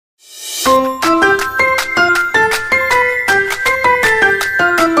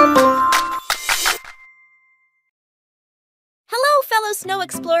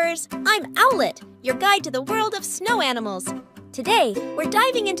explorers! I'm Owlet, your guide to the world of snow animals. Today, we're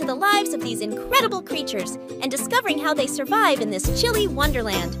diving into the lives of these incredible creatures and discovering how they survive in this chilly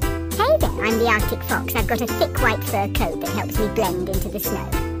wonderland. Hey there, I'm the Arctic fox. I've got a thick white fur coat that helps me blend into the snow,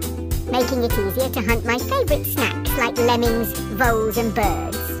 making it easier to hunt my favorite snacks like lemmings, voles, and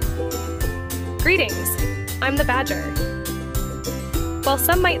birds. Greetings, I'm the badger. While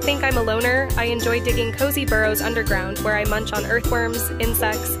some might think I'm a loner, I enjoy digging cozy burrows underground where I munch on earthworms,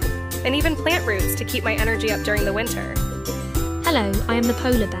 insects, and even plant roots to keep my energy up during the winter. Hello, I am the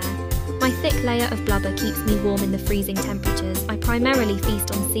polar bear. My thick layer of blubber keeps me warm in the freezing temperatures. I primarily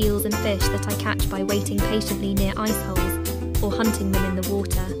feast on seals and fish that I catch by waiting patiently near ice holes or hunting them in the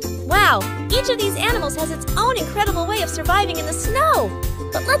water. Wow, each of these animals has its own incredible way of surviving in the snow.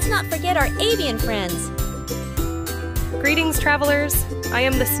 But let's not forget our avian friends. Greetings, travelers. I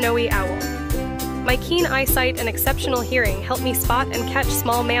am the snowy owl. My keen eyesight and exceptional hearing help me spot and catch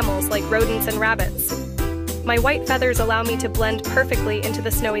small mammals like rodents and rabbits. My white feathers allow me to blend perfectly into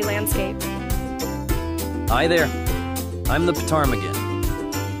the snowy landscape. Hi there. I'm the ptarmigan.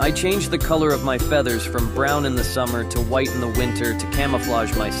 I change the color of my feathers from brown in the summer to white in the winter to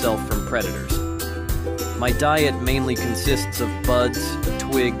camouflage myself from predators. My diet mainly consists of buds,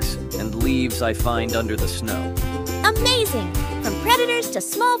 twigs, and leaves I find under the snow. Amazing! From predators to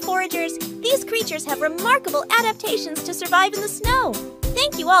small foragers, these creatures have remarkable adaptations to survive in the snow.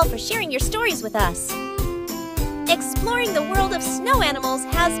 Thank you all for sharing your stories with us. Exploring the world of snow animals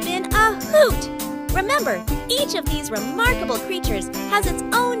has been a hoot! Remember, each of these remarkable creatures has its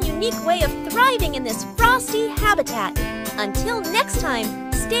own unique way of thriving in this frosty habitat. Until next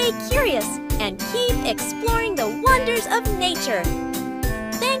time, stay curious and keep exploring the wonders of nature.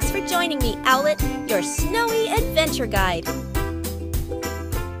 Thanks for joining me, Owlet, your snowy adventure guide.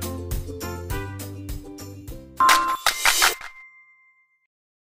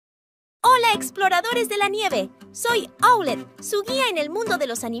 Hola, exploradores de la nieve. Soy Owlet, su guía en el mundo de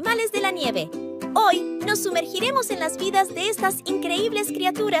los animales de la nieve. Hoy nos sumergiremos en las vidas de estas increíbles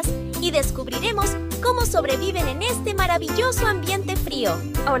criaturas y descubriremos cómo sobreviven en este maravilloso ambiente frío.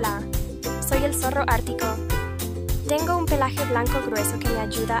 Hola, soy el zorro ártico. Tengo un pelaje blanco grueso que me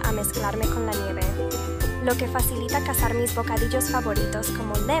ayuda a mezclarme con la nieve, lo que facilita cazar mis bocadillos favoritos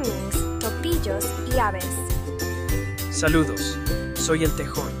como lemmings, topillos y aves. Saludos, soy el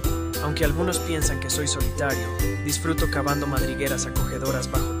tejón. Aunque algunos piensan que soy solitario, disfruto cavando madrigueras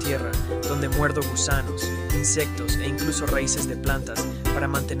acogedoras bajo tierra, donde muerdo gusanos, insectos e incluso raíces de plantas para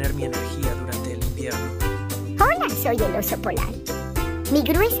mantener mi energía durante el invierno. Hola, soy el oso polar. Mi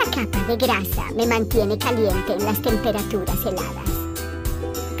gruesa capa de grasa me mantiene caliente en las temperaturas heladas.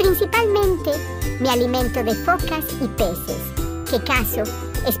 Principalmente me alimento de focas y peces, que cazo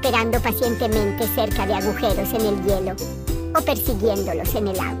esperando pacientemente cerca de agujeros en el hielo o persiguiéndolos en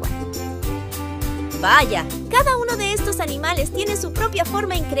el agua. Vaya, cada uno de estos animales tiene su propia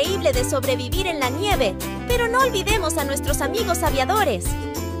forma increíble de sobrevivir en la nieve, pero no olvidemos a nuestros amigos aviadores.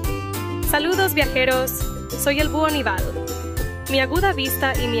 Saludos, viajeros. Soy el búho nival. Mi aguda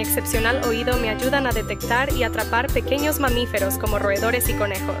vista y mi excepcional oído me ayudan a detectar y atrapar pequeños mamíferos como roedores y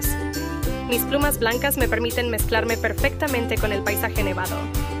conejos. Mis plumas blancas me permiten mezclarme perfectamente con el paisaje nevado.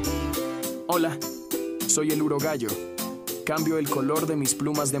 Hola, soy el urogallo. Cambio el color de mis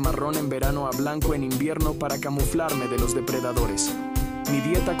plumas de marrón en verano a blanco en invierno para camuflarme de los depredadores. Mi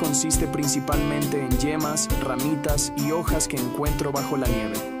dieta consiste principalmente en yemas, ramitas y hojas que encuentro bajo la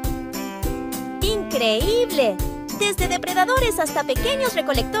nieve. ¡Increíble! Desde depredadores hasta pequeños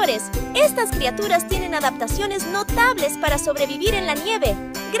recolectores, estas criaturas tienen adaptaciones notables para sobrevivir en la nieve.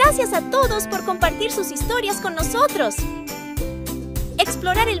 Gracias a todos por compartir sus historias con nosotros.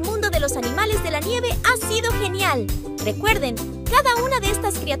 Explorar el mundo de los animales de la nieve ha sido genial. Recuerden, cada una de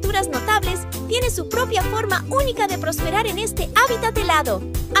estas criaturas notables tiene su propia forma única de prosperar en este hábitat helado.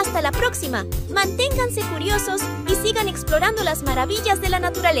 Hasta la próxima, manténganse curiosos y sigan explorando las maravillas de la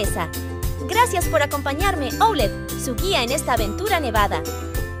naturaleza. Gracias por acompañarme, Owlet, su guía en esta aventura nevada.